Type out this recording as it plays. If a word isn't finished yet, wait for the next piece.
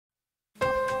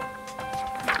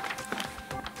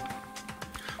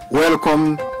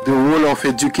Welcome the role of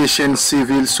education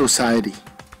civil society.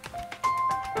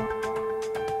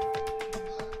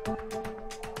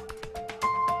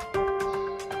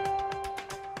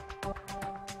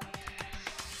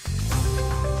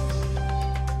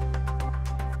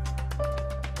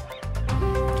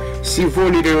 Civil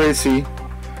literacy.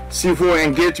 Civil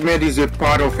engagement is a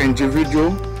part of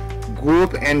individual,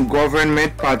 group, and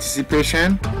government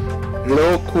participation,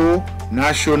 local,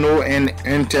 national, and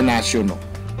international.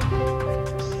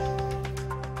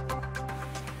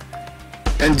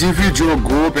 Individual,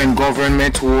 group, and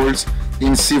government roles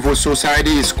in civil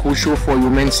society is crucial for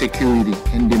human security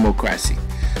and democracy,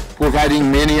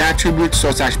 providing many attributes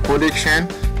such as protection,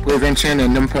 prevention,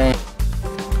 and empowerment.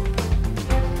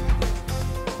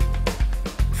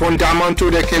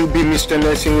 Fundamental, there can be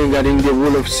misunderstanding regarding the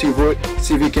role of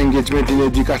civic engagement in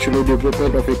educational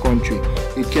development of a country.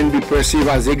 It can be perceived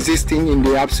as existing in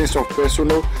the absence of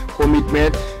personal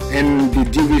commitment and the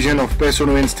division of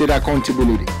personal and state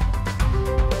accountability.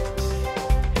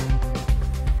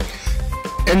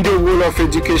 And the role of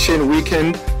education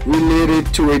weekend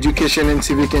related to education and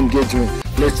civic engagement.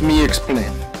 Let me explain.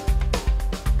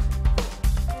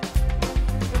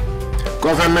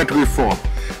 Government reform.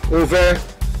 Over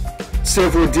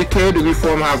several decades,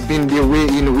 reform have been the way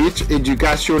in which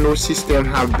educational systems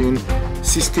have been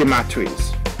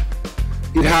systematized.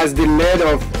 It has the lead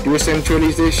of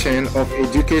decentralization of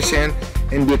education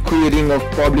and the creating of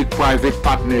public-private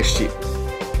partnership.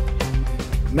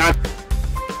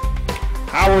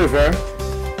 However,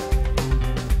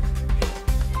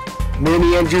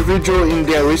 many individuals in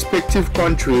their respective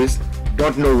countries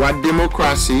don't know what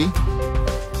democracy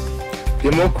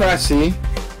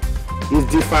is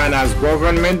defined as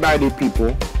government by the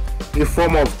people, a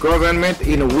form of government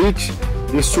in which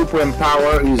the supreme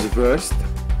power is vested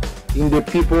in the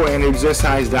people and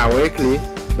exercised directly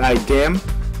by them.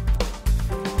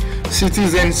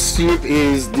 Citizenship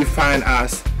is defined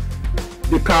as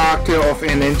the character of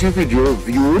an individual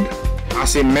viewed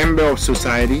as a member of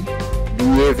society,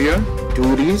 behavior,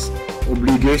 duties,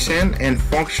 obligation, and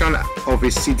function of a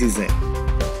citizen.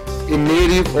 A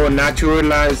native or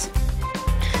naturalized.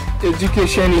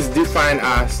 Education is defined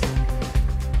as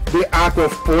the act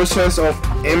of process of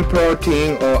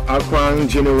imparting or acquiring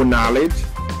general knowledge,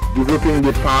 developing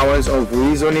the powers of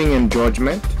reasoning and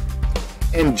judgment,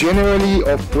 and generally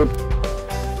of.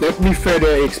 Let me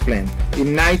further explain.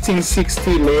 In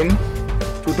 1960,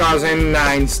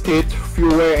 2009 state,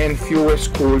 fewer and fewer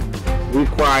schools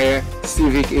require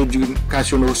civic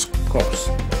educational course.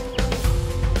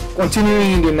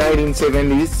 Continuing in the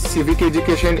 1970s, civic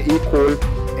education equaled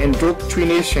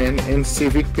indoctrination and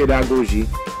civic pedagogy.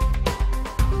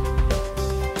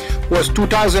 Was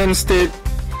 2000 state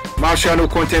Marciano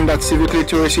contend that civic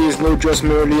literacy is not just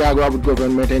merely about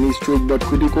government and history, but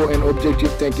critical and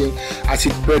objective thinking as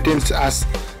it pertains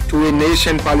to a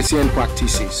nation policy and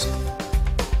practices.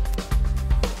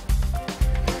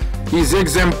 His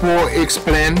example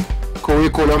explain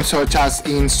curriculum such as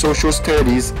in social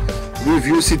studies,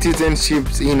 review citizenship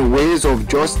in ways of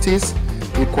justice,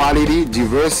 equality,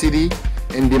 diversity,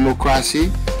 and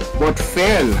democracy, but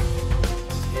fail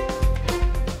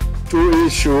to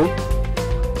issue.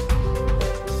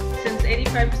 Since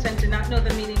 85% do not know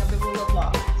the meaning of the rule of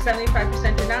law,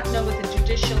 75% do not know what the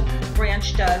judicial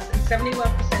branch does, and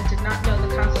 71% did not know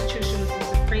the Constitution was the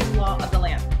supreme law of the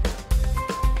land.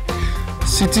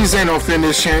 Citizens of a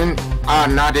nation are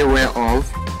not aware of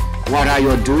what are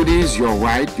your duties, your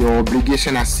rights, your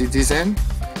obligation as citizen,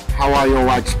 how are your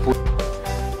rights put.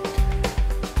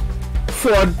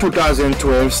 For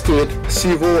 2012 state,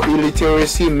 civil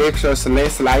illiteracy makes us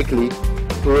less likely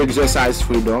to exercise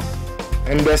freedom,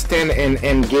 understand and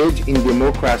engage in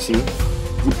democracy,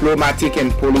 diplomatic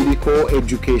and political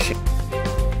education.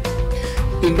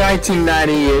 In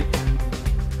 1998,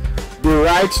 the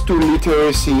Right to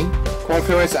Literacy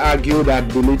Conference argued that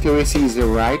the literacy is a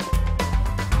right,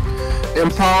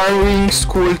 empowering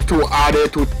schools to adhere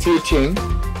to teaching.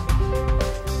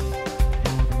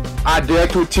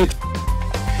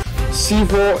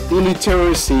 Civil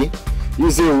illiteracy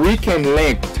is a weakened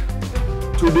link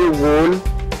to the role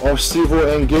of civil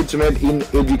engagement in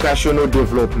educational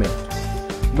development.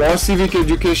 More civic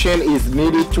education is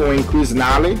needed to increase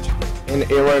knowledge and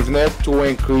awareness, to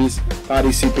increase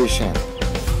participation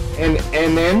and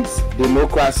enhance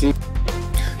democracy.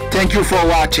 Thank you for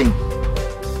watching.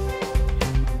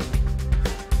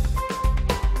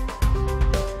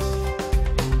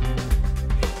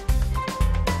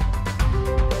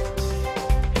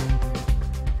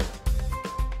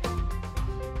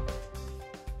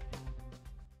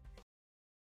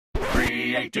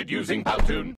 Created using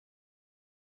Powtoon.